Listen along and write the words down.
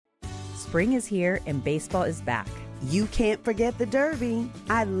Spring is here and baseball is back. You can't forget the Derby.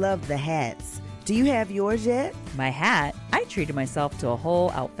 I love the hats. Do you have yours yet? My hat? I treated myself to a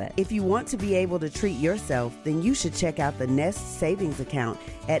whole outfit. If you want to be able to treat yourself, then you should check out the Nest Savings Account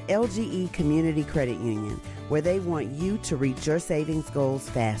at LGE Community Credit Union, where they want you to reach your savings goals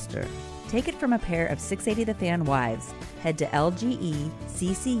faster. Take it from a pair of 680 The Fan wives. Head to lgeccu.org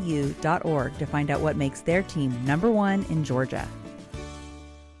to find out what makes their team #1 in Georgia.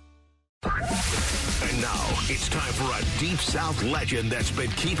 And now it's time for a Deep South legend that's been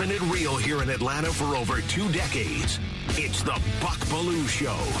keeping it real here in Atlanta for over 2 decades. It's the Buck Belue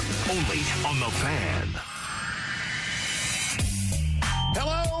Show, only on The Fan.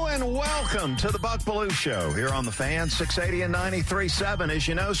 Hello and welcome to the Buck Belue Show here on The Fan, 680 and 93.7. As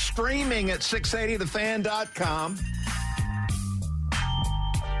you know, streaming at 680thefan.com.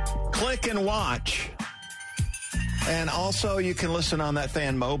 Click and watch. And also you can listen on that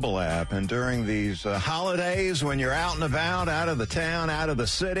Fan mobile app. And during these holidays, when you're out and about, out of the town, out of the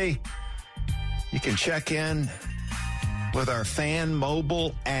city, you can check in with our Fan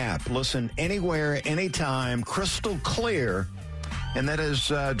mobile app. Listen anywhere, anytime, crystal clear. And that is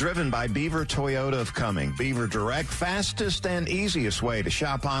driven by Beaver Toyota of Cumming. Beaver Direct, fastest and easiest way to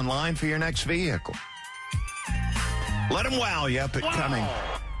shop online for your next vehicle. Let them wow you up at Cumming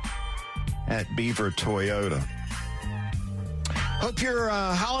at Beaver Toyota. Hope your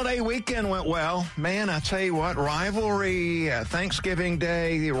holiday weekend went well. Man, I tell you what, rivalry, Thanksgiving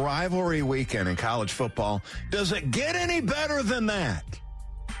Day, rivalry weekend in college football. Does it get any better than that?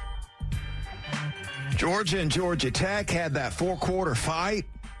 Georgia and Georgia Tech had that 4-quarter fight.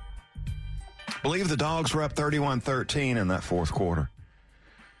 I believe the Dogs were up 31-13 in that fourth quarter.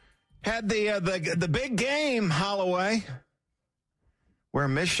 Had the big game, Holloway, where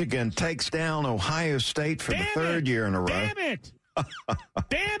Michigan takes down Ohio State for the third year in a row. Damn it!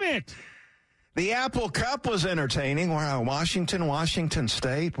 Damn it! The Apple Cup was entertaining. Wow, Washington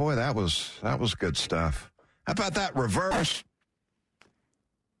State. Boy, that was good stuff. How about that reverse?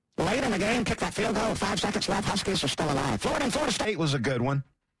 Late in the game, kick that field goal with 5 seconds left. Huskies are still alive. Florida and Florida State was a good one.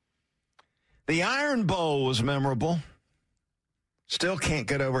 The Iron Bowl was memorable. Still can't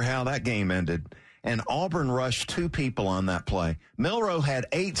get over how that game ended. And Auburn rushed 2 people on that play. Milroe had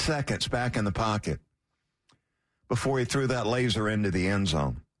 8 seconds back in the pocket before he threw that laser into the end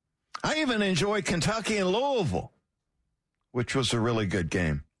zone. I even enjoyed Kentucky and Louisville, which was a really good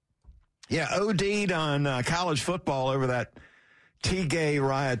game. Yeah, OD'd on college football over that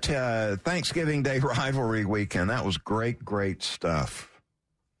Thanksgiving Day rivalry weekend. That was great stuff.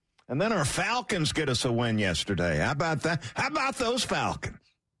 And then our Falcons get us a win yesterday. How about that? How about those Falcons?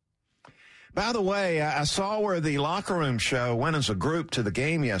 By the way, I saw where the locker room show went as a group to the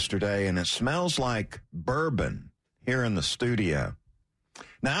game yesterday, and it smells like bourbon here in the studio.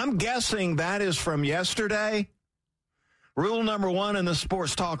 Now, I'm guessing that is from yesterday. Rule number 1 in the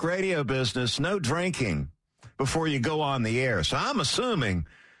sports talk radio business, no drinking before you go on the air. So I'm assuming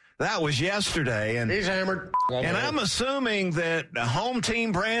that was yesterday. And he's hammered. And I'm assuming that the home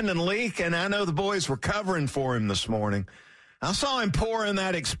team Brandon Leak, and I know the boys were covering for him this morning. I saw him pour in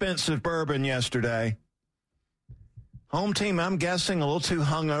that expensive bourbon yesterday. Home team, I'm guessing, a little too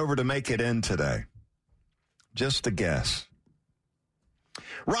hungover to make it in today. Just a guess.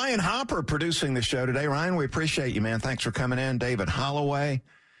 Ryan Hopper producing the show today. Ryan, we appreciate you, man. Thanks for coming in. David Holloway,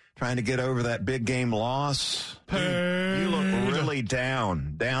 trying to get over that big game loss. You look really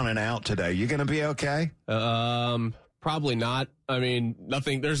down and out today. You going to be okay? Probably not. I mean,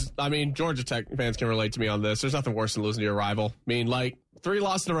 Georgia Tech fans can relate to me on this. There's nothing worse than losing to your rival. I mean, 3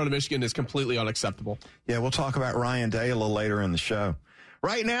 losses in a row to Michigan is completely unacceptable. Yeah, we'll talk about Ryan Day a little later in the show.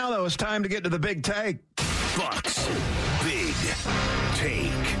 Right now, though, it's time to get to the big take. Bucks Big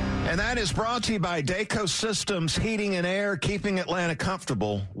Take. And that is brought to you by Daco Systems Heating and Air, keeping Atlanta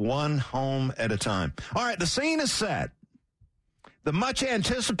comfortable one home at a time. All right, the scene is set. The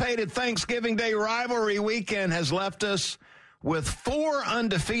much-anticipated Thanksgiving Day rivalry weekend has left us with 4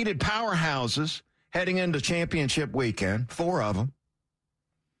 undefeated powerhouses heading into championship weekend, 4 of them.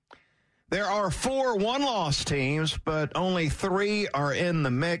 There are 4 one-loss teams, but only 3 are in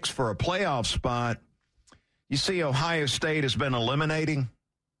the mix for a playoff spot. You see, Ohio State has been eliminating.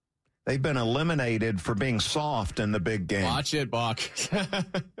 They've been eliminated for being soft in the big game. Watch it, Buck.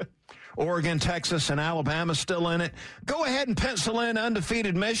 Oregon, Texas, and Alabama still in it. Go ahead and pencil in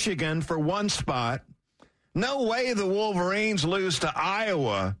undefeated Michigan for 1 spot. No way the Wolverines lose to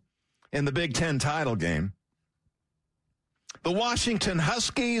Iowa in the Big Ten title game. The Washington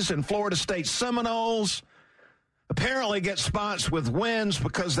Huskies and Florida State Seminoles apparently get spots with wins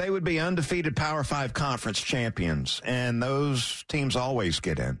because they would be undefeated Power 5 conference champions, and those teams always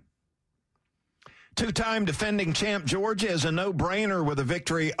get in. Two-time defending champ Georgia is a no-brainer with a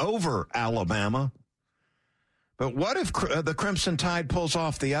victory over Alabama. But what if the Crimson Tide pulls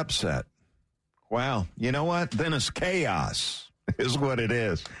off the upset? Well, you know what? Then it's chaos is what it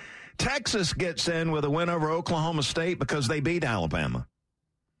is. Texas gets in with a win over Oklahoma State because they beat Alabama.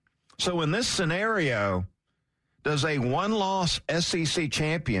 So in this scenario, does a one-loss SEC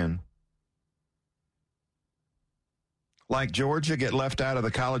champion like Georgia get left out of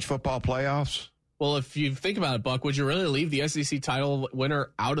the college football playoffs? Well, if you think about it, Buck, would you really leave the SEC title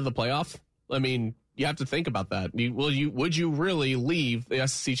winner out of the playoff? I mean, you have to think about that. Would you really leave the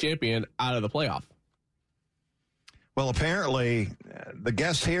SEC champion out of the playoff? Well, apparently, the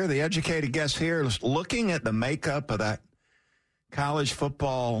guest here, the educated guest here, is looking at the makeup of that college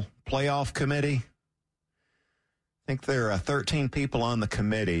football playoff committee. I think there are 13 people on the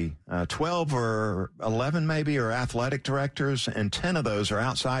committee. 12 or 11 maybe are athletic directors, and 10 of those are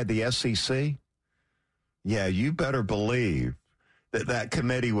outside the SEC. Yeah, you better believe that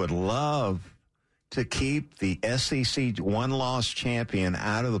committee would love to keep the SEC one-loss champion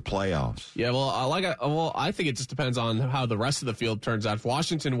out of the playoffs. Yeah, well, I think it just depends on how the rest of the field turns out. If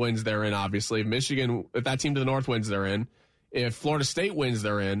Washington wins, they're in, obviously. If Michigan, if that team to the north wins, they're in. If Florida State wins,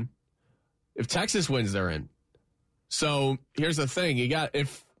 they're in. If Texas wins, they're in. So here's the thing: you got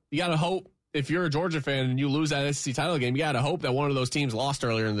to hope, if you're a Georgia fan and you lose that SEC title game, you got to hope that one of those teams lost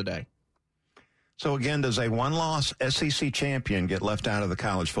earlier in the day. So again, does a one-loss SEC champion get left out of the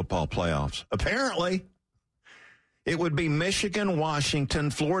college football playoffs? Apparently, it would be Michigan,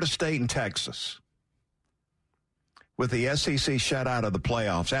 Washington, Florida State, and Texas, with the SEC shut out of the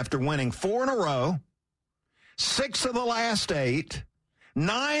playoffs after winning 4 in a row, 6 of the last 8,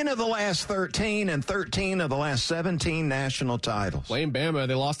 9 of the last 13, and 13 of the last 17 national titles. Blame Bama.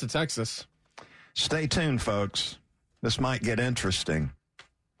 They lost to Texas. Stay tuned, folks. This might get interesting.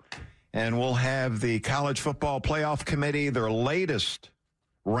 And we'll have the College Football Playoff Committee. Their latest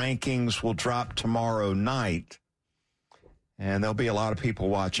rankings will drop tomorrow night. And there'll be a lot of people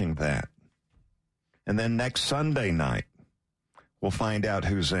watching that. And then next Sunday night, we'll find out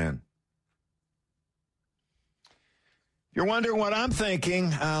who's in. If you're wondering what I'm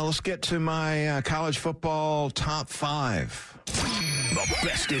thinking, let's get to my college football top 5. The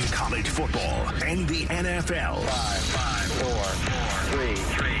best in college football and the NFL. 5, 4, 3,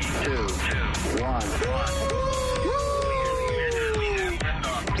 2, 1.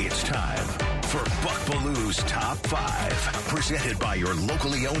 It's time for Buck Belue's Top 5. Presented by your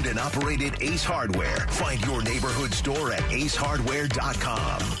locally owned and operated Ace Hardware. Find your neighborhood store at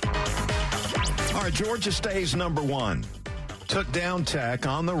acehardware.com. All right, Georgia stays number 1. Took down Tech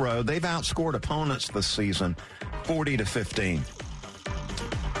on the road. They've outscored opponents this season 40-15.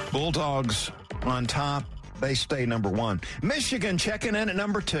 Bulldogs on top. They stay number 1. Michigan checking in at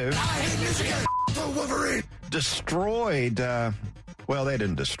number 2. I hate Michigan. The Wolverine. Destroyed. Well, they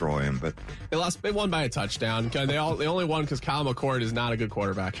didn't destroy him, but They won by a touchdown. They only won because Kyle McCord is not a good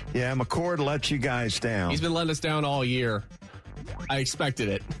quarterback. Yeah, McCord let you guys down. He's been letting us down all year. I expected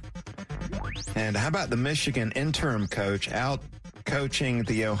it. And how about the Michigan interim coach out coaching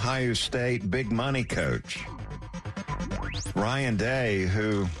the Ohio State big money coach, Ryan Day,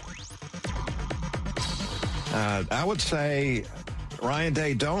 who I would say, Ryan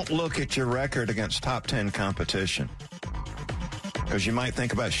Day, don't look at your record against top 10 competition because you might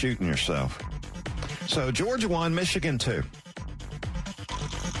think about shooting yourself. So Georgia 1, Michigan 2.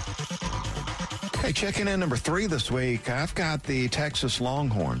 Okay, checking in number 3 this week, I've got the Texas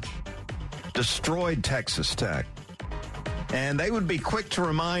Longhorns. Destroyed Texas Tech. And they would be quick to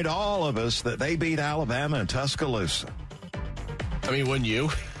remind all of us that they beat Alabama in Tuscaloosa. I mean, wouldn't you?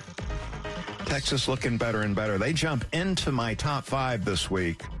 Texas looking better and better. They jump into my top 5 this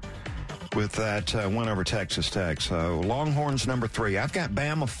week with that win over Texas Tech. So Longhorns number 3. I've got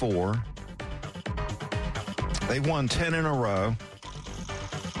Bama 4. They won 10 in a row.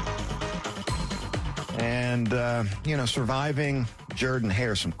 And, surviving Jordan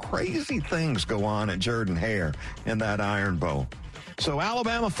Hare. Some crazy things go on at Jordan Hare in that Iron Bowl. So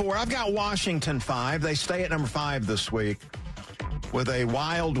Alabama 4. I've got Washington 5. They stay at number 5 this week with a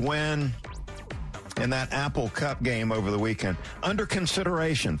wild win in that Apple Cup game over the weekend. Under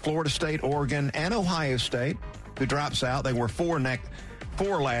consideration, Florida State, Oregon, and Ohio State, who drops out. They were 4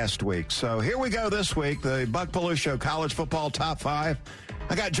 last week. So here we go this week, the Buck Belue Show College Football Top 5.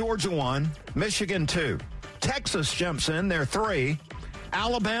 I got Georgia 1, Michigan 2. Texas jumps in, they're 3.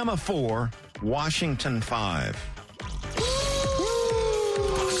 Alabama 4, Washington 5.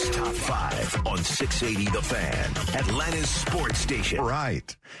 Buck's Top 5 on 680 The Fan, Atlanta's sports station.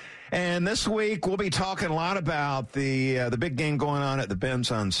 Right. And this week, we'll be talking a lot about the big game going on at the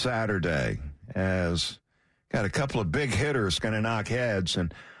Benz on Saturday. has got a couple of big hitters going to knock heads.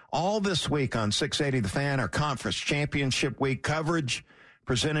 And all this week on 680 The Fan, our conference championship week coverage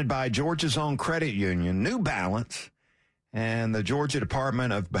presented by Georgia's own credit union, New Balance, and the Georgia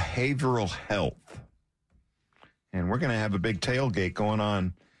Department of Behavioral Health. And we're going to have a big tailgate going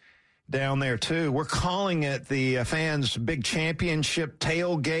on down there, too. We're calling it the Fans Big Championship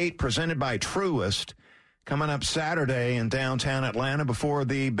Tailgate presented by Truist, coming up Saturday in downtown Atlanta before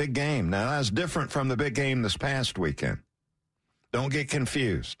the big game. Now, that's different from the big game this past weekend. Don't get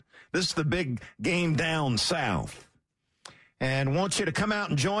confused. This is the big game down south. And want you to come out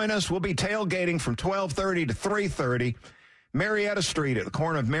and join us. We'll be tailgating from 12:30 to 3:30. Marietta Street at the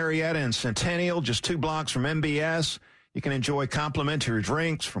corner of Marietta and Centennial, just 2 blocks from MBS. You can enjoy complimentary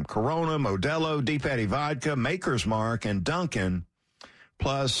drinks from Corona, Modelo, Deep Eddy Vodka, Maker's Mark, and Dunkin'.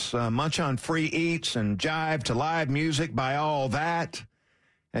 Plus, munch on free eats and jive to live music by all that,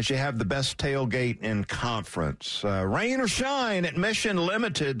 as you have the best tailgate in conference. Rain or shine, admission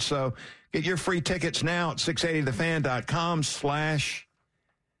limited, so get your free tickets now at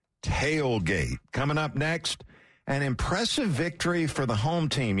 680thefan.com/tailgate. Coming up next, an impressive victory for the home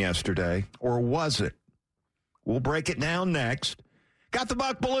team yesterday, or was it? We'll break it down next. Got the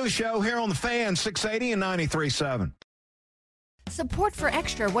Buck Belue Show here on the Fan, 680 and 93.7. Support for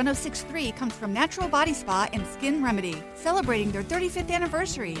Extra 106.3 comes from Natural Body Spa and Skin Remedy, celebrating their 35th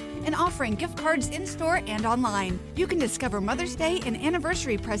anniversary and offering gift cards in-store and online. You can discover Mother's Day and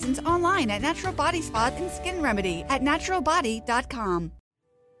anniversary presents online at Natural Body Spa and Skin Remedy at naturalbody.com.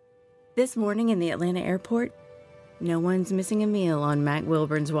 This morning in the Atlanta airport, no one's missing a meal on Mac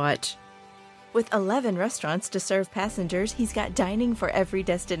Wilburn's watch. With 11 restaurants to serve passengers, he's got dining for every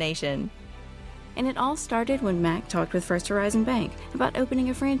destination. And it all started when Mac talked with First Horizon Bank about opening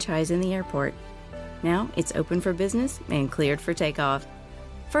a franchise in the airport. Now it's open for business and cleared for takeoff.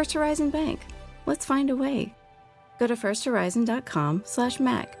 First Horizon Bank. Let's find a way. Go to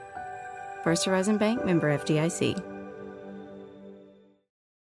firsthorizon.com/Mac. First Horizon Bank, member FDIC.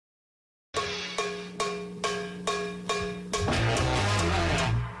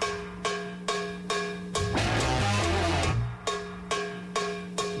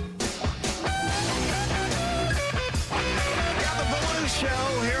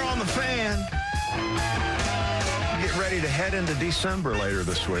 Head into December later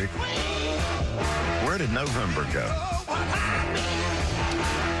this week. Where did November go?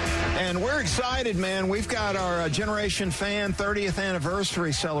 And we're excited, man. We've got our Generation Fan 30th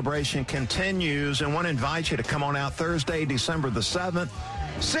anniversary celebration continues, and want to invite you to come on out Thursday, December the 7th,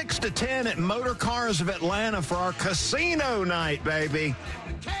 6 to 10 at Motor Cars of Atlanta for our casino night, baby.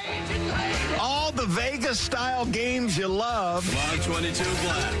 All the Vegas-style games you love. Come on, 22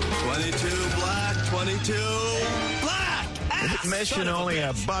 black, 22 black, 22 black. Admission only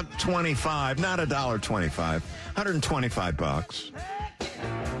 $1.25, not $1.25, $125.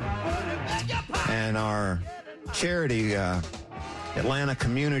 And our charity, Atlanta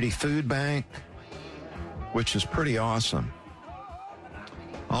Community Food Bank, which is pretty awesome.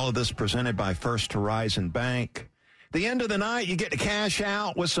 All of this presented by First Horizon Bank. The end of the night, you get to cash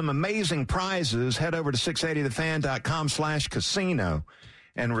out with some amazing prizes. Head over to 680thefan.com/casino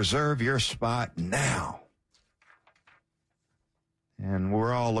and reserve your spot now. And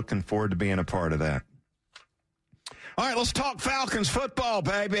we're all looking forward to being a part of that. All right, let's talk Falcons football,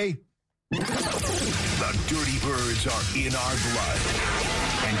 baby. The Dirty Birds are in our blood.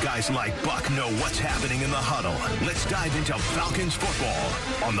 And guys like Buck know what's happening in the huddle. Let's dive into Falcons football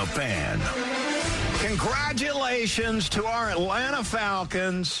on the Fan. Congratulations to our Atlanta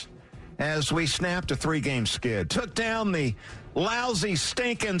Falcons as we snapped a 3-game skid. Took down the lousy,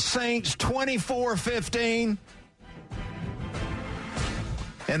 stinking Saints 24-15.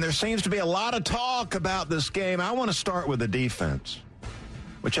 And there seems to be a lot of talk about this game. I want to start with the defense,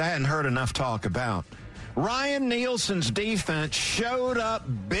 which I hadn't heard enough talk about. Ryan Nielsen's defense showed up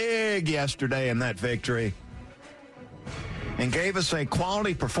big yesterday in that victory and gave us a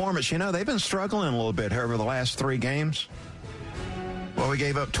quality performance. You know, they've been struggling a little bit here over the last 3 games. Well, we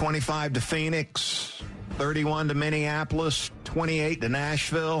gave up 25 to Phoenix, 31 to Minneapolis, 28 to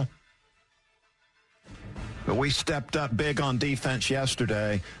Nashville. But we stepped up big on defense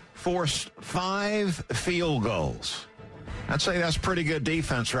yesterday, forced 5 field goals. I'd say that's pretty good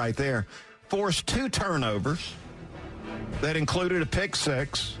defense right there. Forced 2 turnovers that included a pick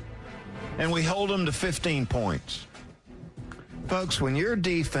 6, and we hold them to 15 points. Folks, when your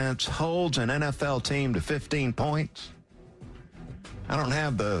defense holds an NFL team to 15 points, I don't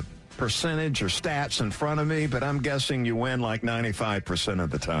have the percentage or stats in front of me, but I'm guessing you win like 95%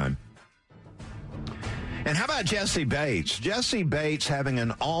 of the time. And how about Jesse Bates? Jesse Bates having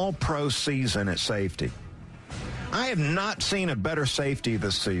an all-pro season at safety. I have not seen a better safety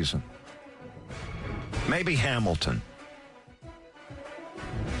this season. Maybe Hamilton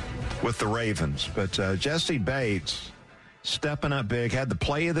with the Ravens. But Jesse Bates stepping up big, had the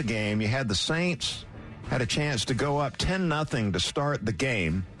play of the game. You had the Saints, had a chance to go up 10-0 to start the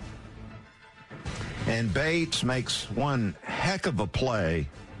game. And Bates makes one heck of a play,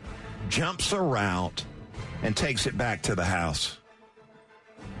 jumps a route, and takes it back to the house.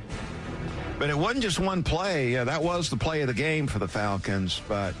 But it wasn't just one play. That was the play of the game for the Falcons.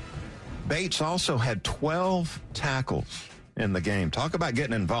 But Bates also had 12 tackles in the game. Talk about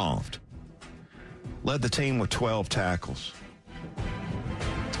getting involved. Led the team with 12 tackles.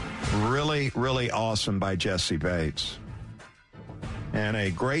 Really, really awesome by Jesse Bates. And a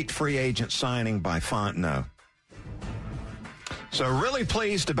great free agent signing by Fontenot. So really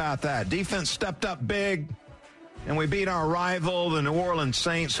pleased about that. Defense stepped up big. And we beat our rival, the New Orleans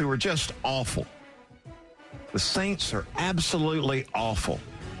Saints, who were just awful. The Saints are absolutely awful.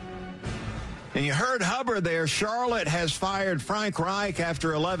 And you heard Hubbard there. Charlotte has fired Frank Reich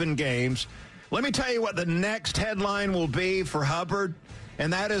after 11 games. Let me tell you what the next headline will be for Hubbard,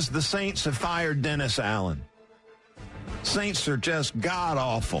 and that is the Saints have fired Dennis Allen. Saints are just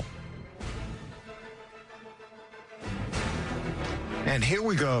god-awful. And here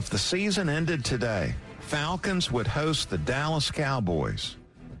we go. If the season ended today, Falcons would host the Dallas Cowboys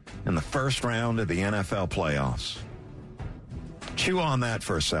in the first round of the NFL playoffs. Chew on that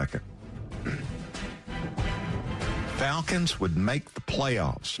for a second. Falcons would make the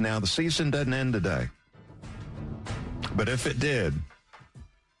playoffs. Now, the season doesn't end today. But if it did,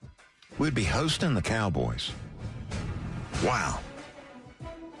 we'd be hosting the Cowboys. Wow.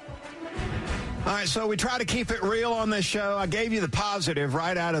 All right, so we try to keep it real on this show. I gave you the positive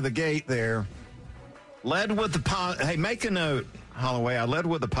right out of the gate there. Led with the hey, make a note, Holloway. I led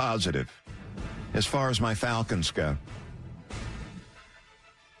with the positive as far as my Falcons go.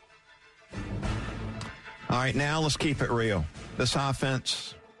 All right, now let's keep it real. This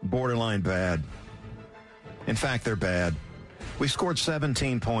offense, borderline bad. In fact, they're bad. We scored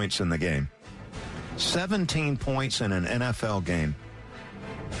 17 points in the game. 17 points in an NFL game.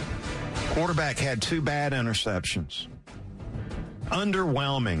 Quarterback had 2 bad interceptions.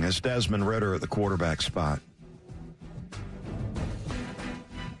 Underwhelming is Desmond Ridder at the quarterback spot.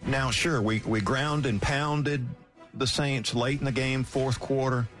 Now, sure, we ground and pounded the Saints late in the game, fourth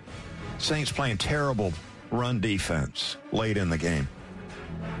quarter. Saints playing terrible run defense late in the game.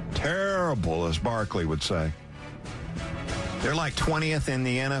 Terrible, as Barkley would say. They're like 20th in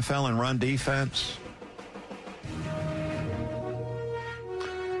the NFL in run defense.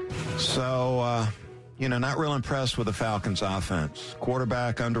 So, not real impressed with the Falcons' offense.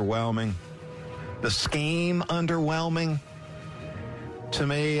 Quarterback underwhelming. The scheme underwhelming. To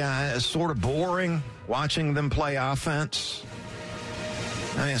me, it's sort of boring watching them play offense.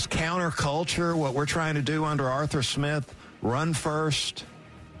 I mean, it's counterculture, what we're trying to do under Arthur Smith. Run first.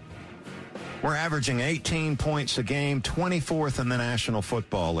 We're averaging 18 points a game, 24th in the National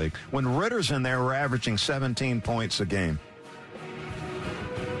Football League. When Ritter's in there, we're averaging 17 points a game.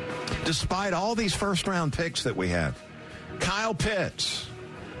 Despite all these first-round picks that we have. Kyle Pitts.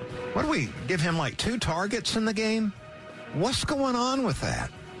 What do we give him, like 2 targets in the game? What's going on with that?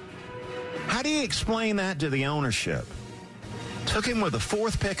 How do you explain that to the ownership? Took him with the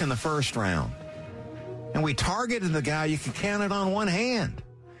 4th pick in the first round. And we targeted the guy you could count it on one hand.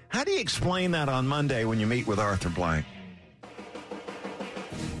 How do you explain that on Monday when you meet with Arthur Blank?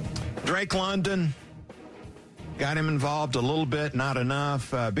 Drake London got him involved a little bit, not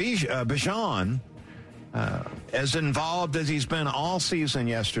enough. Bijan as involved as he's been all season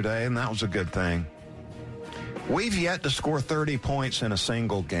yesterday, and that was a good thing. We've yet to score 30 points in a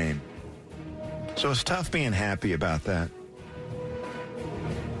single game. So it's tough being happy about that.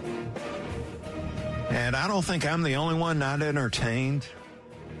 And I don't think I'm the only one not entertained.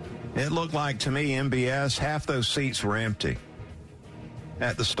 It looked like, to me, MBS, half those seats were empty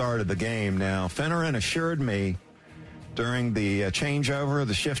at the start of the game. Now, Finneran assured me during the changeover,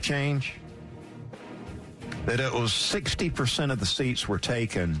 the shift change, that it was 60% of the seats were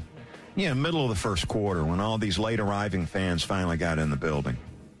taken, middle of the first quarter when all these late arriving fans finally got in the building.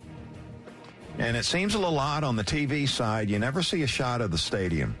 And it seems a little odd on the TV side. You never see a shot of the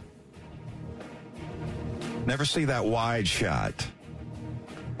stadium. Never see that wide shot.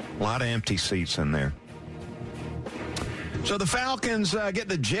 A lot of empty seats in there. So the Falcons get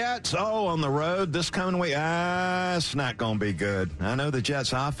the Jets, on the road this coming week. It's not going to be good. I know the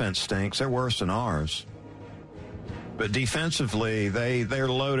Jets' offense stinks. They're worse than ours. But defensively, they're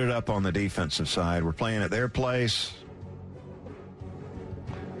loaded up on the defensive side. We're playing at their place.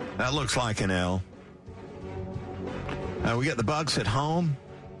 That looks like an L. We get the Bucs at home.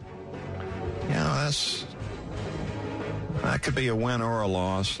 That could be a win or a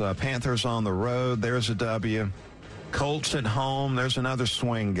loss. Panthers on the road. There's a W. Colts at home. There's another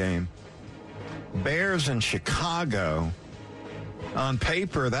swing game. Bears in Chicago. On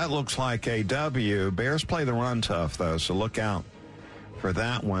paper, that looks like a W. Bears play the run tough, though, so look out for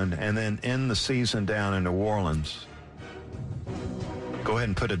that one. And then end the season down in New Orleans. Go ahead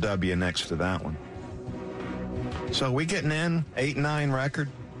and put a W next to that one. So we getting in 8-9 record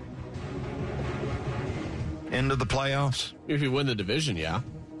into the playoffs. If you win the division, yeah.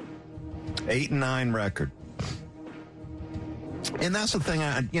 8-9 record. And that's the thing.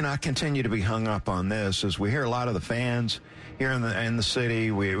 I continue to be hung up on this. Is we hear a lot of the fans here in the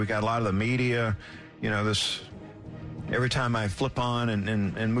city. We got a lot of the media. This every time I flip on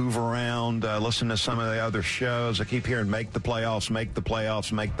and move around, listen to some of the other shows, I keep hearing make the playoffs, make the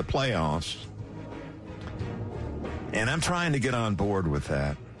playoffs, make the playoffs. And I'm trying to get on board with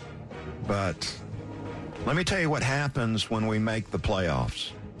that. But let me tell you what happens when we make the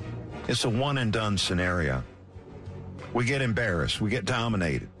playoffs. It's a one-and-done scenario. We get embarrassed. We get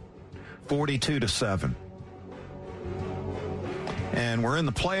dominated. 42-7. And we're in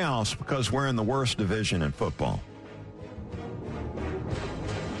the playoffs because we're in the worst division in football.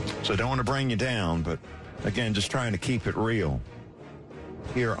 So I don't want to bring you down, but again, just trying to keep it real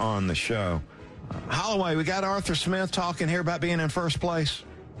here on the show. Holloway, we got Arthur Smith talking here about being in first place.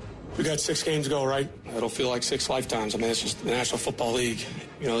 We got 6 games to go, right? It'll feel like 6 lifetimes. I mean, it's just the National Football League.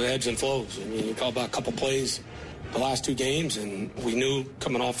 The ebbs and flows. I mean, you call about a couple plays the last 2 games, and we knew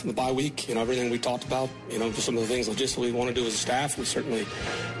coming off from the bye week, everything we talked about, just some of the things logistically we want to do as a staff. We certainly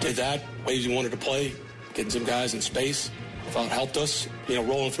did that. Ways we wanted to play, getting some guys in space. Thought helped us,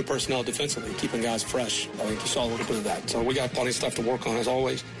 rolling through personnel defensively, keeping guys fresh. I think you saw a little bit of that. So we got plenty of stuff to work on as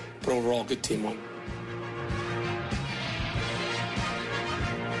always, but overall, good team won.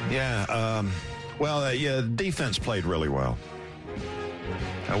 Yeah, the defense played really well.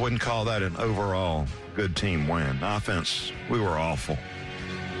 I wouldn't call that an overall good team win. Offense, we were awful.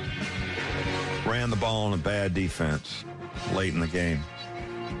 Ran the ball on a bad defense late in the game.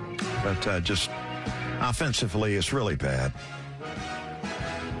 But just offensively, it's really bad.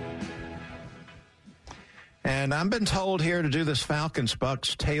 And I've been told here to do this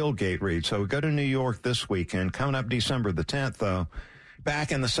Falcons-Bucks tailgate read. So we go to New York this weekend. Coming up December the 10th, though.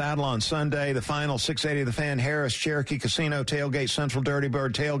 Back in the saddle on Sunday, the final 680 The Fan, Harris, Cherokee Casino Tailgate, Central Dirty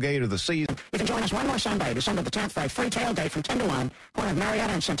Bird Tailgate of the season. You can join us one more Sunday, December the 10th, for a free tailgate from 10 to 1, corner of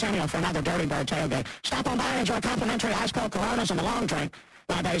Marietta and Centennial for another Dirty Bird tailgate. Stop on by and enjoy complimentary ice cold Coronas and the long drink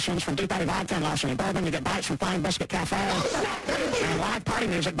libations from Deep Eddy Vodka and Larceny Bourbon. You get bites from Flying Biscuit Cafe and live party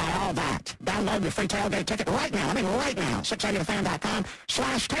music by All That. Download your free tailgate ticket right now.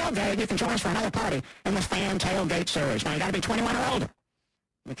 680thefan.com/tailgate. You can join us for another party in the Fan Tailgate Series. Now, you got to be 21 or older.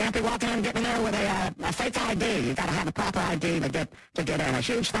 You can't be walking in and getting in there with a fake ID. You got to have a proper ID to get in. A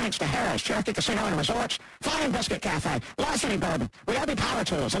huge thanks to Harris, Cherokee Casino and Resorts, Flying Biscuit Cafe, Larceny Bourbon, Ryobi Power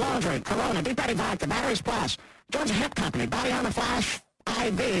Tools, The Laundry, Corona, Deep Eddy Vodka, Batteries Plus, Georgia Hemp Company, Body Armor Flash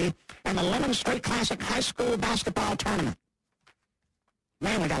IV, and the Lemon Street Classic High School Basketball Tournament.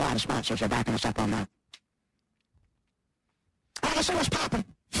 Man, we got a lot of sponsors that are backing us up on that. All right, let's see what's popping.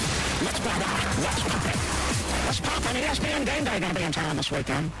 Let's go back. What's popping? What's popping? ESPN Game Day going to be in town this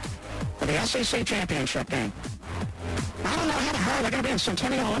weekend for the SEC Championship game. I don't know how to heard. They're going to be in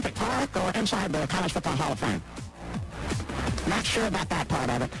Centennial Olympic Park or inside the College Football Hall of Fame. Not sure about that part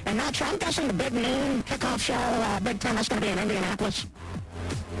of it. And not sure. I'm guessing the big noon kickoff show, Big Ten, that's going to be in Indianapolis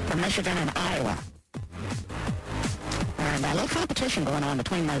for Michigan and Iowa. And a little competition going on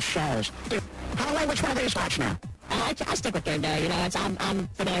between those shows. Holloway, which one of these watch now? I stick with Game Day. I'm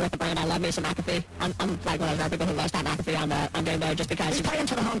familiar with the brand. I love me some McAfee. I'm like one of those people who loves Pat McAfee on Game Day just because. He's playing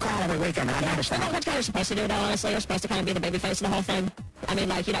to the home crowd every weekend. I noticed that. That's what you're supposed to do, though, honestly. You're supposed to kind of be the baby face of the whole thing. I mean,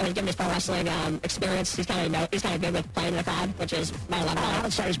 he's given his pro wrestling experience. He's kind of good with playing in the crowd, which is my love. I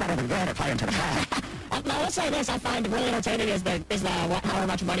would say he's better than good at playing to the crowd. Now, let's say this. I find really entertaining is the however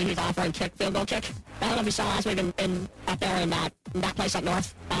much money he's offering field goal kick. I don't know if you saw last week up there in that place up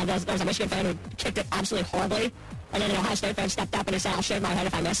north. There was a Michigan fan who kicked it absolutely horribly. And then the Ohio State fan stepped up and he said, "I'll shave my head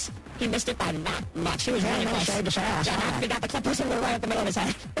if I miss." He missed it by that much. He was really close. He got the clippers in right at the middle of his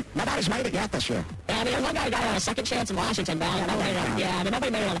head. Nobody's made it yet this year. Yeah, I mean, one guy got on a second chance in Washington, but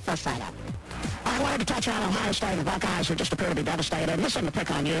nobody made it on the first try out. I wanted to touch on Ohio State and Buckeyes who just appear to be devastated. Listen to pick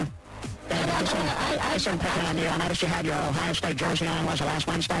on you. I shouldn't pick on you. I noticed you had your Ohio State jersey on. Was it last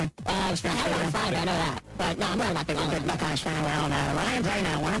Wednesday? It's on Friday, I know that. But no, I'm wearing that big one. Good Buckeyes fan. Well, now, Ryan Day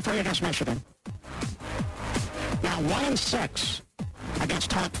now, 1-3 against Michigan. Now, 1-6 against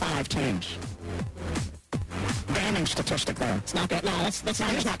top 5 teams. Damning statistic there. It's not good. No, that's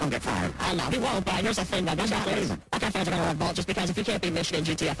not. He's not going to get fired. I know, he won't, but here's the thing, though. Buckeye fans are going to revolt just because if you can't beat Michigan,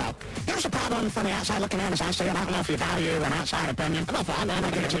 GTFO. Here's the problem from the outside looking in, as I see it. I don't know if you value an outside opinion. I'm going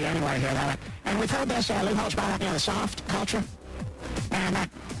to give it to you anyway here, though. And we've heard this, Lou Holtz brought up, the soft culture. And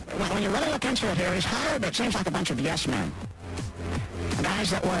when you really look into it here, he's hired, it seems like a bunch of yes men.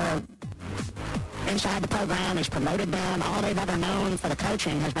 Guys that were inside the program, he's promoted them. All they've ever known for the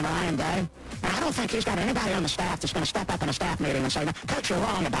coaching has been Ryan Day. And I don't think he's got anybody on the staff that's going to step up in a staff meeting and say, no, Coach, you're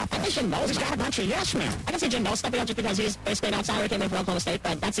wrong about that. Jim Knowles, he's got a bunch of yes men. I can see Jim Knowles stepping up just because he's basically an outsider. He came in from Oklahoma State,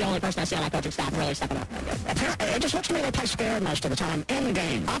 but that's the only person I see on that coaching staff really stepping up. It just looks to me they play scared most of the time in the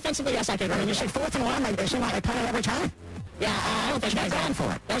game. Offensively, yes, I could. I mean, you see 4th and 1, they seem like they punt it every time. Yeah, I don't think they're going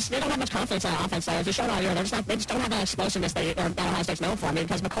for it. They don't have much confidence in offense. So if you showed all year, they just don't have that explosiveness that Ohio State's known for. I mean,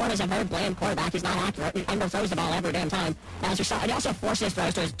 because McCord is a very bland quarterback. He's not accurate. He underthrows the ball every damn time. As you saw, and he also forced his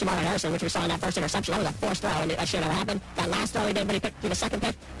throws to Jamar Harrison, which we saw in that first interception. That was a forced throw, and that should have happened. That last throw he did when he picked the second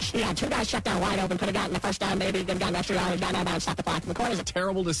pick, he had 2 guys shut down wide open. Could have gotten the first down, maybe then gotten extra yardage, gotten out of bounds, stopped the clock. McCord is a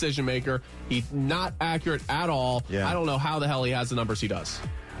terrible decision maker. He's not accurate at all. Yeah. I don't know how the hell he has the numbers he does.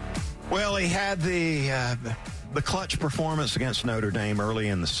 Well, he had the clutch performance against Notre Dame early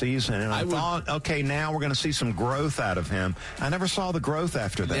in the season, and I thought, okay, now we're going to see some growth out of him. I never saw the growth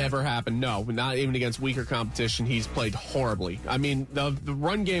after that. Never happened. No, not even against weaker competition. He's played horribly. I mean, the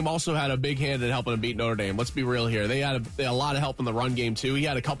run game also had a big hand in helping him beat Notre Dame. Let's be real here. They had a lot of help in the run game, too. He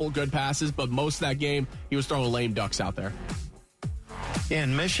had a couple of good passes, but most of that game, he was throwing lame ducks out there. Yeah,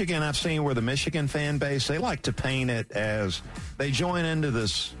 in Michigan, I've seen where the Michigan fan base, they like to paint it as they join into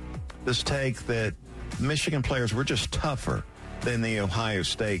this take that Michigan players were just tougher than the Ohio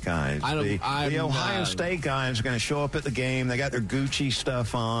State guys. The Ohio State guys are going to show up at the game. They got their Gucci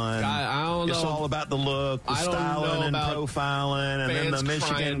stuff on. I don't know. It's all about the look, the styling and profiling. And then the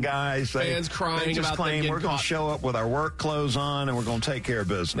Michigan guys, fans crying they just about claim we're going to show up with our work clothes on and we're going to take care of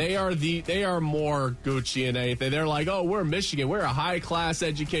business. They are more Gucci than anything. They're like, oh, we're Michigan. We're a high-class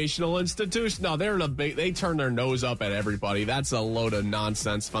educational institution. No, they turn their nose up at everybody. That's a load of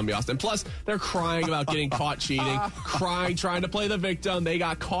nonsense, if I'm being honest. And plus, they're crying about getting caught cheating, trying to play the victim. They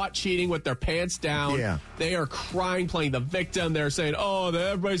got caught cheating with their pants down. Yeah. They are crying, playing the victim. They're saying, oh,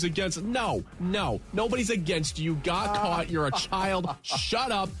 everybody's against it. No, nobody's against you. You got caught. You're a child.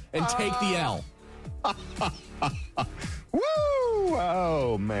 Shut up and take the L. Woo!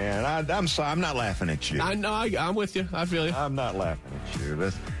 Oh, man. I'm sorry. I'm not laughing at you. I know. I'm with you. I feel you. I'm not laughing at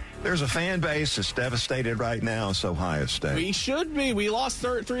you. There's a fan base that's devastated right now. It's Ohio State. We should be. We lost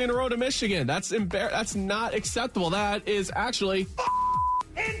 3 in a row to Michigan. That's That's not acceptable. That is actually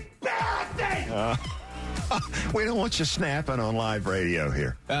embarrassing. We don't want you snapping on live radio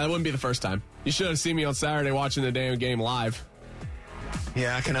here. That wouldn't be the first time. You should have seen me on Saturday watching the damn game live.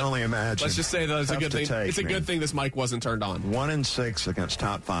 Yeah, I can only imagine. Let's just say that it's a good thing. It's a good thing this mic wasn't turned on. 1-6 against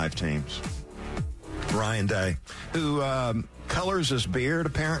top 5 teams. Ryan Day, who colors his beard,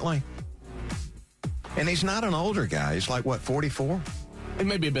 apparently. And he's not an older guy. He's like, what, 44? He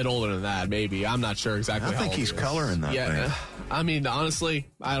may be a bit older than that, maybe. I'm not sure exactly how old he's he is. coloring that thing. I mean, honestly,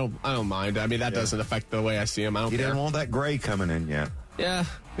 I don't mind. I mean, that doesn't affect the way I see him. I don't care. He didn't want that gray coming in yet. Yeah.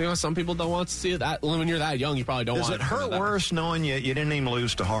 Some people don't want to see it. When you're that young, you probably don't want it. Does it hurt worse knowing you didn't even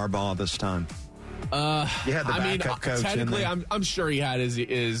lose to Harbaugh this time? You had the backup coach technically, in there. I'm sure he had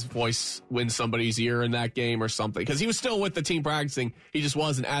his voice win somebody's ear in that game or something, because he was still with the team practicing. He just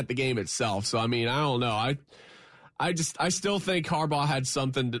wasn't at the game itself. So, I mean, I don't know. I still think Harbaugh had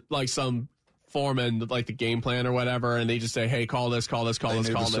something like some form in like the game plan or whatever, and they just say, hey, call this.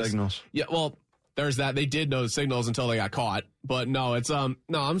 Signals. Yeah, well, there's that. They did know the signals until they got caught. But no,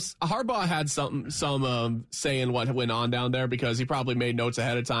 Harbaugh had some saying what went on down there, because he probably made notes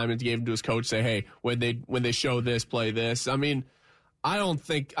ahead of time and gave them to his coach, say, hey, when they show this, play this. I mean, I don't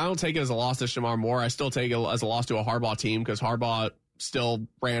take it as a loss to Shamar Moore. I still take it as a loss to a Harbaugh team, because Harbaugh still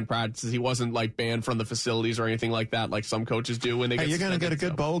ran practices. He wasn't like banned from the facilities or anything like that, like some coaches do when they get. You're going to get a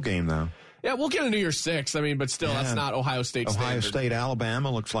good bowl game though. Yeah, we'll get a New Year's 6. I mean, but still, that's not Ohio State. Ohio State,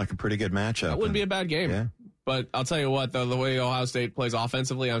 Alabama looks like a pretty good matchup. That wouldn't be a bad game. Yeah. But I'll tell you what, though, the way Ohio State plays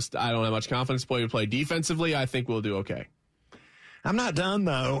offensively, I don't have much confidence. The way we play defensively, I think we'll do okay. I'm not done,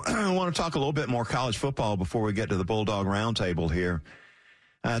 though. I want to talk a little bit more college football before we get to the Bulldog Roundtable here.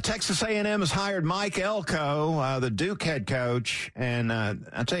 Texas A&M has hired Mike Elko, the Duke head coach. And I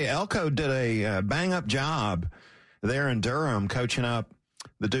tell you, Elko did a bang-up job there in Durham, coaching up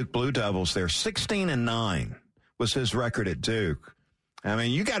the Duke Blue Devils there. 16-9 was his record at Duke. I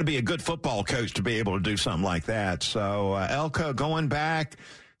mean, you got to be a good football coach to be able to do something like that. So Elko going back,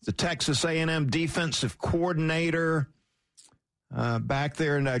 the Texas A&M defensive coordinator back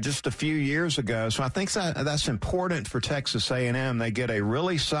there just a few years ago. So I think that's important for Texas A&M. They get a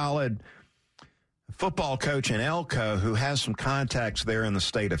really solid football coach in Elko who has some contacts there in the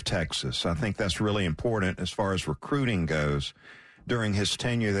state of Texas. I think that's really important as far as recruiting goes. During his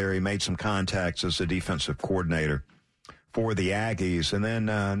tenure there, he made some contacts as a defensive coordinator for the Aggies. And then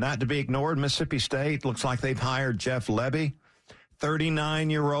not to be ignored, Mississippi State looks like they've hired Jeff Lebby,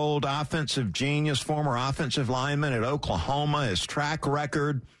 39-year-old offensive genius, former offensive lineman at Oklahoma. His track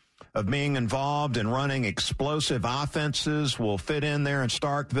record of being involved in running explosive offenses will fit in there in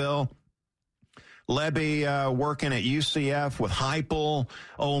Starkville. Lebby working at UCF with Heupel,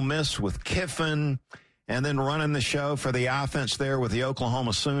 Ole Miss with Kiffin, and then running the show for the offense there with the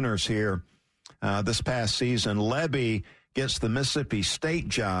Oklahoma Sooners here this past season. Lebby gets the Mississippi State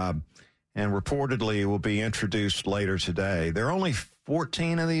job and reportedly will be introduced later today. There are only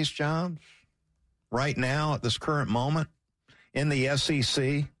 14 of these jobs right now at this current moment in the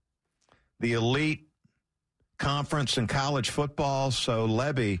SEC, the elite conference in college football. So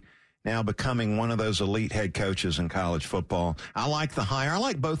Lebby now becoming one of those elite head coaches in college football. I like the hire. I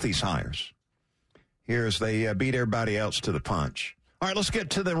like both these hires here as they beat everybody else to the punch. All right, let's get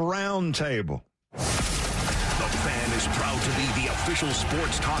to the round table. The Fan is proud to be the official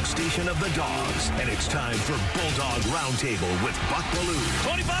sports talk station of the Dogs, and it's time for Bulldog Roundtable with Buck Belue.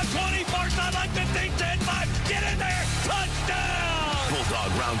 25-20, far sideline, 15, 10, 5, get in there, touchdown!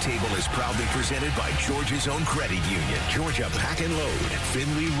 Bulldog Roundtable is proudly presented by Georgia's own credit union, Georgia Pack and Load,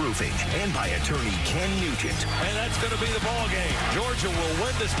 Finley Roofing, and by attorney Ken Nugent. And that's going to be the ball game. Georgia will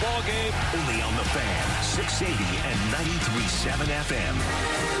win this ball game. Only on the Fan, 680 and 93.7 FM.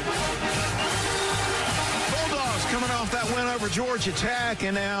 Bulldogs coming off that win over Georgia Tech,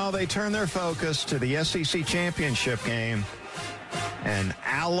 and now they turn their focus to the SEC championship game. And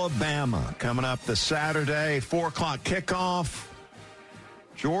Alabama coming up this Saturday, 4 o'clock kickoff.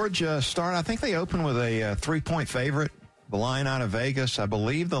 Georgia I think they open with a 3-point favorite. The line out of Vegas, I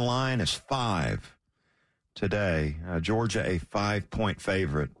believe the line is 5 today. Georgia a 5-point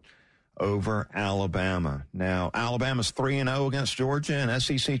favorite over Alabama. Now, Alabama's 3-0 against Georgia in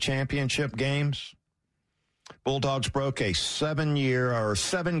SEC championship games. Bulldogs broke a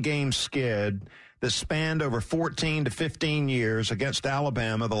 7-game skid that spanned over 14 to 15 years against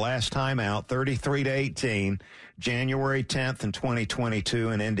Alabama the last time out, 33-18, January 10th in 2022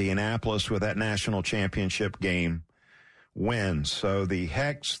 in Indianapolis with that national championship game win. So the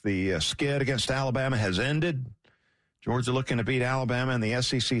skid against Alabama has ended. Georgia looking to beat Alabama in the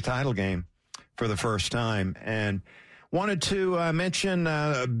SEC title game for the first time. And wanted to mention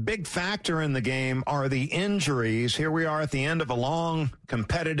a big factor in the game are the injuries. Here we are at the end of a long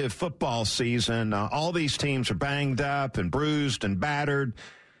competitive football season. All these teams are banged up and bruised and battered,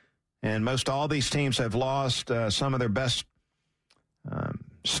 and most all these teams have lost some of their best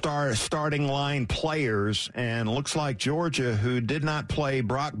starting line players, and looks like Georgia, who did not play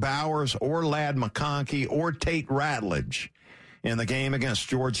Brock Bowers or Ladd McConkey or Tate Ratledge in the game against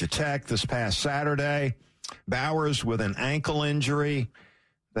Georgia Tech this past Saturday. Bowers with an ankle injury.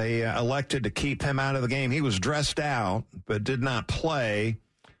 They elected to keep him out of the game. He was dressed out but did not play.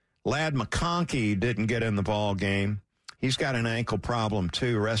 Ladd McConkey didn't get in the ball game. He's got an ankle problem,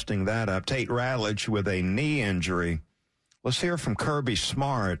 too, resting that up. Tate Ratledge with a knee injury. Let's hear from Kirby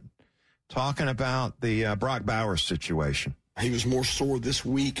Smart talking about the Brock Bowers situation. He was more sore this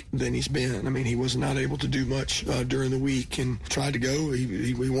week than he's been. I mean, he was not able to do much during the week and tried to go.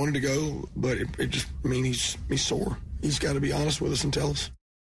 He wanted to go, but he's sore. He's got to be honest with us and tell us.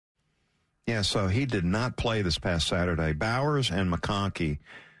 Yeah, so he did not play this past Saturday. Bowers and McConkey,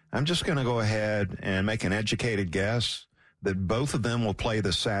 I'm just going to go ahead and make an educated guess that both of them will play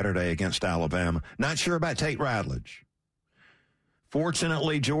this Saturday against Alabama. Not sure about Tate Ratledge.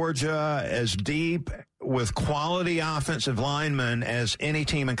 Fortunately, Georgia as deep with quality offensive linemen as any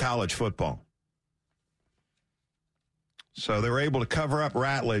team in college football. So they were able to cover up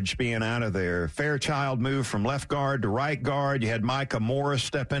Ratledge being out of there. Fairchild moved from left guard to right guard. You had Micah Morris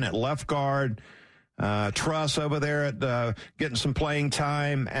step in at left guard. Truss over there at getting some playing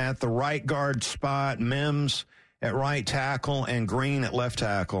time at the right guard spot. Mims at right tackle and Green at left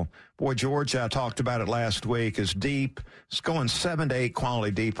tackle. Boy, Georgia, I talked about it last week, is deep. It's going 7 to 8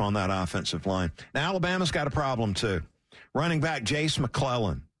 quality deep on that offensive line. Now, Alabama's got a problem, too. Running back Jace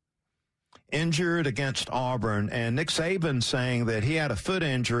McClellan, injured against Auburn, and Nick Saban saying that he had a foot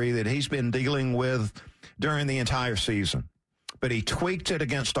injury that he's been dealing with during the entire season. but he tweaked it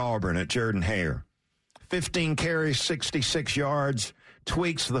against Auburn at Jordan-Hare. 15 carries, 66 yards,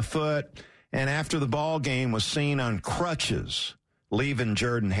 tweaks the foot, and after the ball game was seen on crutches leaving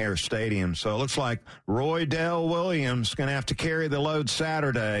Jordan-Hare Stadium. So it looks like Roy Dale Williams going to have to carry the load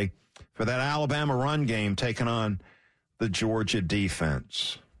Saturday for that Alabama run game taking on the Georgia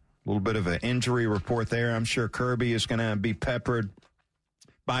defense. A little bit of an injury report there. I'm sure Kirby is going to be peppered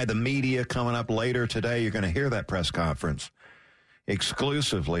by the media coming up later today. You're going to hear that press conference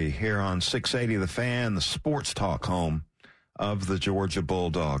exclusively here on 680 The Fan, the sports talk home of the Georgia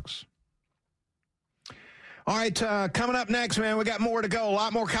Bulldogs. All right, coming up next, man, we got more to go. A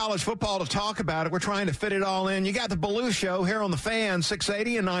lot more college football to talk about it. We're trying to fit it all in. You got the Belue Show here on The Fan,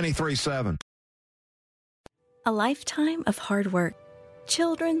 680 and 93.7. A lifetime of hard work.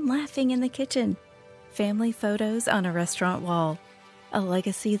 Children laughing in the kitchen. Family photos on a restaurant wall. A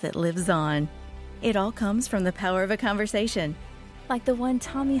legacy that lives on. It all comes from the power of a conversation. Like the one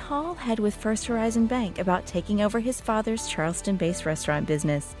Tommy Hall had with First Horizon Bank about taking over his father's Charleston-based restaurant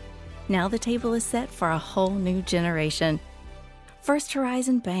business. Now the table is set for a whole new generation. First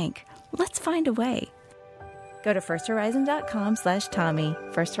Horizon Bank. Let's find a way. Go to firsthorizon.com/Tommy.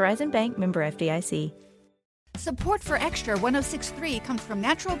 First Horizon Bank, member FDIC. Support for Extra 106.3 comes from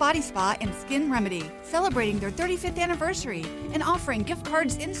Natural Body Spa and Skin Remedy, celebrating their 35th anniversary and offering gift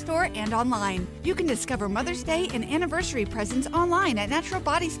cards in-store and online. You can discover Mother's Day and anniversary presents online at Natural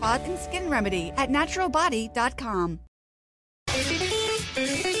Body Spa and Skin Remedy at naturalbody.com.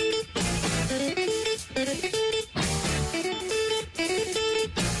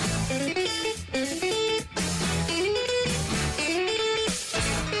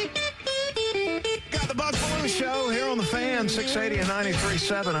 Show here on The Fan, 680 and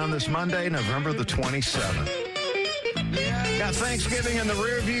 93.7 on this Monday, November the 27th. Got Thanksgiving in the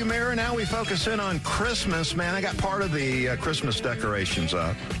rearview mirror. Now we focus in on Christmas. Man, I got part of the Christmas decorations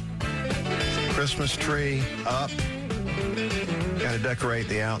up. Christmas tree up. Got to decorate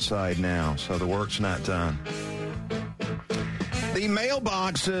the outside now, so the work's not done. The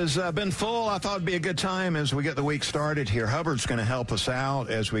mailbox has been full. I thought it'd be a good time as we get the week started here. Hubbard's going to help us out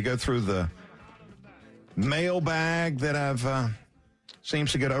as we go through the mailbag that I've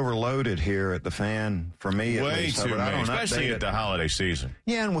seems to get overloaded here at the Fan for me. At Way least, too many, especially at the holiday season.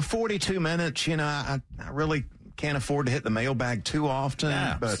 Yeah, and with 42 minutes, you know, I really can't afford to hit the mailbag too often.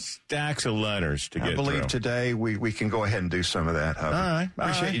 Yeah, but stacks of letters to get through. I believe today we can go ahead and do some of that, Hubbard. All right.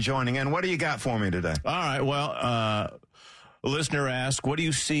 Appreciate you joining in. What do you got for me today? All right. Well, a listener asked, what do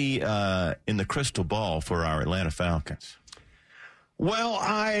you see in the crystal ball for our Atlanta Falcons? Well,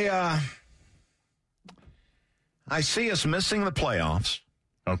 I see us missing the playoffs.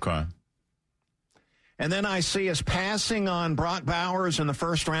 Okay. And then I see us passing on Brock Bowers in the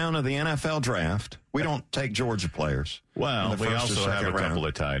first round of the NFL draft. We don't take Georgia players. Well, we also have a couple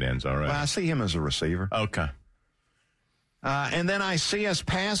of tight ends, all right. Well, I see him as a receiver. Okay. And then I see us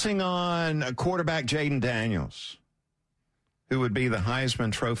passing on a quarterback, Jaden Daniels, who would be the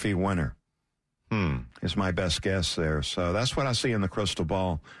Heisman Trophy winner. Is my best guess there. So that's what I see in the crystal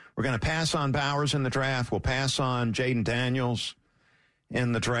ball. We're going to pass on Bowers in the draft. We'll pass on Jaden Daniels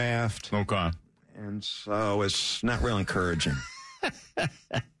in the draft. Okay. And so it's not real encouraging.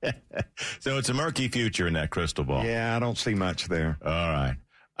 So it's a murky future in that crystal ball. Yeah, I don't see much there. All right.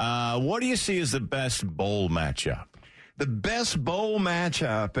 What do you see as the best bowl matchup? The best bowl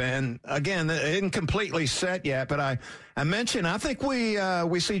matchup, and again, it isn't completely set yet, but I mentioned I think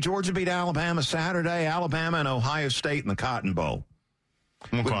we see Georgia beat Alabama Saturday, Alabama and Ohio State in the Cotton Bowl.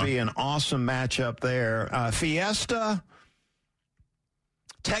 Okay. Would be an awesome matchup there. Fiesta,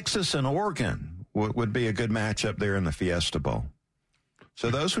 Texas and Oregon would be a good matchup there in the Fiesta Bowl. So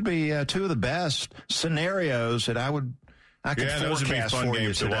those would be two of the best scenarios that I could those would be forecast fun for you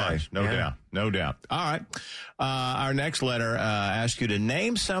games to today. watch. No doubt. All right. Our next letter asks you to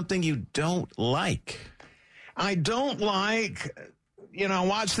name something you don't like. I don't like, I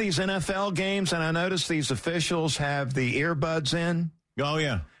watch these NFL games and I notice these officials have the earbuds in. Oh,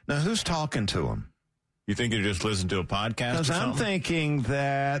 yeah. Now, who's talking to them? You think you just listen to a podcast or something? Because I'm thinking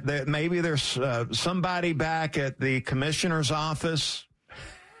that maybe there's somebody back at the commissioner's office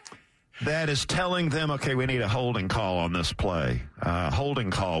that is telling them, okay, we need a holding call on this play. Holding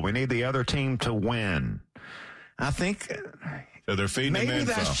call. We need the other team to win. I think so they're feeding them maybe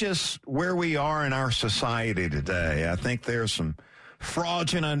info. That's just where we are in our society today. I think there's some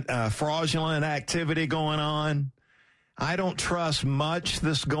fraudulent activity going on. I don't trust much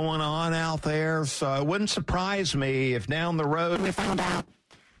that's going on out there, so it wouldn't surprise me if down the road we found out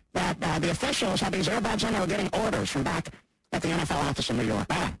that the officials had these earbuds in. They were getting orders from back at the NFL office in New York.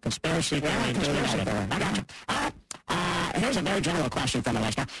 Conspiracy theory. I got you. here's a very general question from a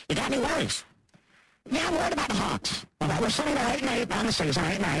listener. You got any worries? Yeah, I'm worried about the Hawks. We're sitting there 8-8 on the season,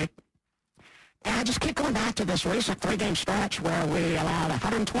 8-8. And I just keep going back to this recent 3-game stretch where we allowed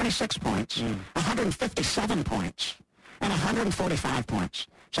 126 points, 157 points, and 145 points.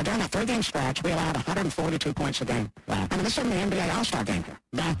 So during that 3-game stretch, we allowed 142 points a game. Wow. I mean, this is the NBA All-Star game here.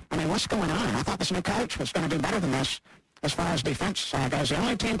 Yeah. I mean, what's going on? I thought this new coach was going to do better than this as far as defense goes. The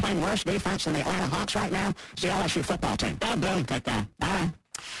only team playing worse defense than the Atlanta Hawks right now is the LSU football team. Boom, take that. All right.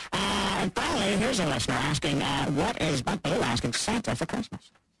 And finally, here's a listener asking, what is Buck Belue asking Santa for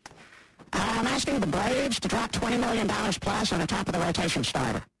Christmas? I'm asking the Braves to drop $20 million plus on the top of the rotation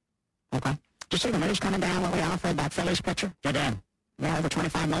starter. Okay. Did you see the news coming down when we offered that Phillies pitcher? You did. Yeah, over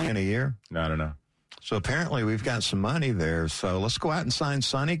 $25 million. In a year? No, I don't know. So apparently we've got some money there. So let's go out and sign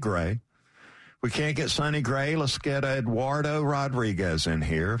Sonny Gray. If we can't get Sonny Gray, let's get Eduardo Rodriguez in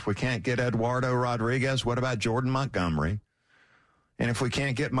here. If we can't get Eduardo Rodriguez, what about Jordan Montgomery? And if we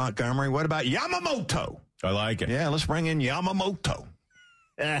can't get Montgomery, what about Yamamoto? I like it. Yeah, let's bring in Yamamoto.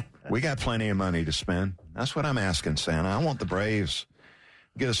 We got plenty of money to spend. That's what I'm asking, Santa. I want the Braves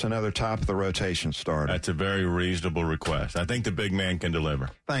to get us another top of the rotation starter. That's a very reasonable request. I think the big man can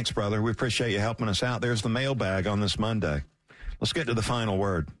deliver. Thanks, brother. We appreciate you helping us out. There's the mailbag on this Monday. Let's get to the final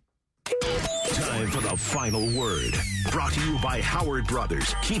word. Time for the final word. Brought to you by Howard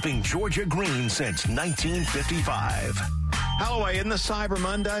Brothers, keeping Georgia green since 1955. Holloway, isn't this Cyber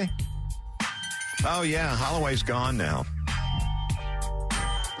Monday? Oh, yeah, Holloway's gone now.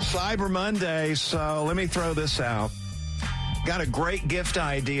 Cyber Monday, so let me throw this out. Got a great gift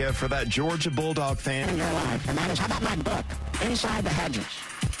idea for that Georgia Bulldog fan in your life, and that is, how about my book, Inside the Hedges?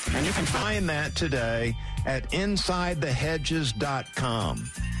 And you can find that today at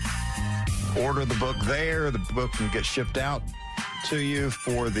InsideTheHedges.com. Order the book there. The book can get shipped out to you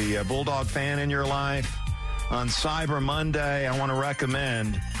for the Bulldog fan in your life. On Cyber Monday, I want to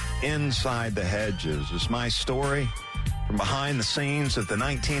recommend Inside the Hedges. It's my story from behind the scenes of the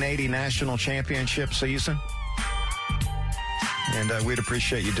 1980 National Championship season. And we'd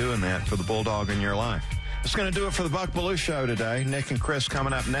appreciate you doing that for the Bulldog in your life. That's going to do it for the Buck Belue Show today. Nick and Chris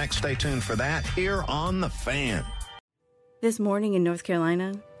coming up next. Stay tuned for that here on The Fan. This morning in North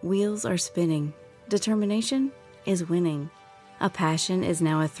Carolina, wheels are spinning. Determination is winning. A passion is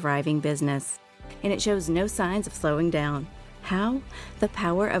now a thriving business. And it shows no signs of slowing down. How? The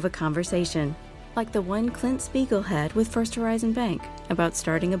power of a conversation. Like the one Clint Spiegel had with First Horizon Bank about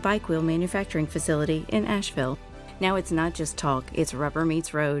starting a bike wheel manufacturing facility in Asheville. Now it's not just talk, it's rubber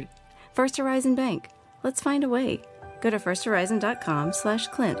meets road. First Horizon Bank. Let's find a way. Go to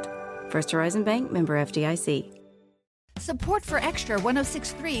firsthorizon.com/Clint. First Horizon Bank, member FDIC. Support for Extra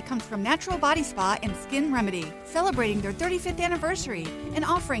 106.3 comes from Natural Body Spa and Skin Remedy, celebrating their 35th anniversary and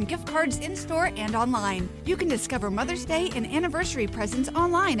offering gift cards in-store and online. You can discover Mother's Day and anniversary presents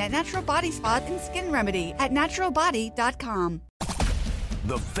online at Natural Body Spa and Skin Remedy at naturalbody.com.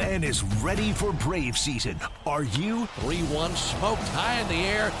 The Fan is ready for Brave season. Are you? 3-1 smoked high in the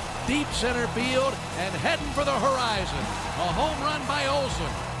air, deep center field, and heading for the horizon. A home run by Olsen.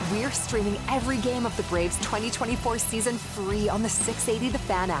 We're streaming every game of the Braves 2024 season free on the 680 The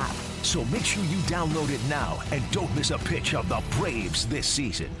Fan app. So make sure you download it now and don't miss a pitch of the Braves this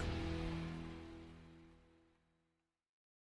season.